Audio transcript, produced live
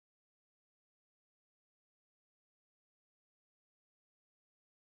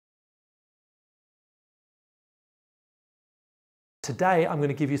Today I'm going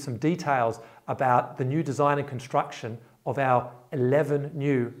to give you some details about the new design and construction of our 11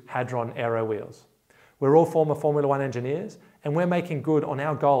 new HADRON Aero wheels. We're all former Formula One engineers and we're making good on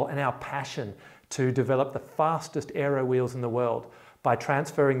our goal and our passion to develop the fastest Aero wheels in the world by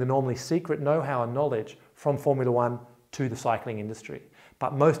transferring the normally secret know-how and knowledge from Formula One to the cycling industry,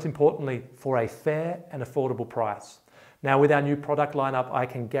 but most importantly for a fair and affordable price. Now with our new product lineup, I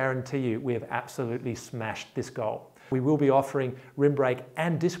can guarantee you we have absolutely smashed this goal. We will be offering rim brake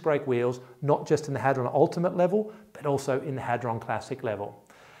and disc brake wheels, not just in the HADRON Ultimate level, but also in the HADRON Classic level.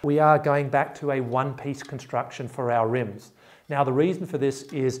 We are going back to a one-piece construction for our rims. Now the reason for this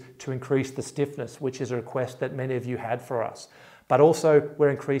is to increase the stiffness, which is a request that many of you had for us. But also we're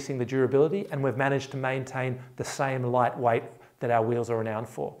increasing the durability and we've managed to maintain the same lightweight that our wheels are renowned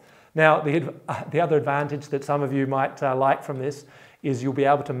for. Now the other advantage that some of you might like from this is you'll be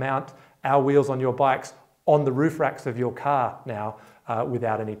able to mount our wheels on your bikes on the roof racks of your car now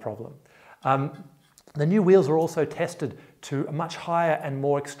without any problem. The new wheels are also tested to a much higher and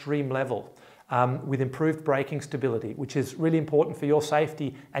more extreme level with improved braking stability, which is really important for your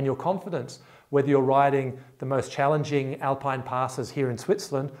safety and your confidence, whether you're riding the most challenging alpine passes here in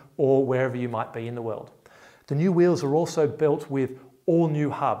Switzerland or wherever you might be in the world. The new wheels are also built with all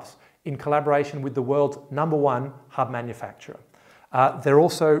new hubs in collaboration with the world's #1 hub manufacturer. They're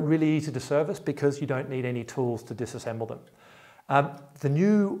also really easy to service because you don't need any tools to disassemble them. The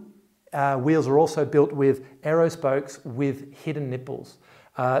new wheels are also built with Aero spokes with hidden nipples.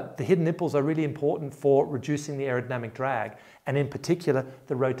 The hidden nipples are really important for reducing the aerodynamic drag and in particular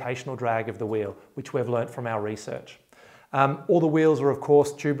the rotational drag of the wheel, which we've learnt from our research. All the wheels are of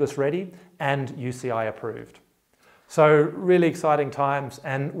course tubeless ready and UCI approved. So really exciting times,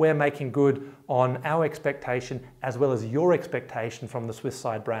 and we're making good on our expectation as well as your expectation from the Swiss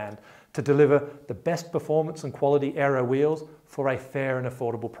side brand to deliver the best performance and quality Aero wheels for a fair and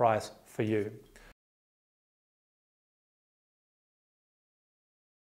affordable price for you.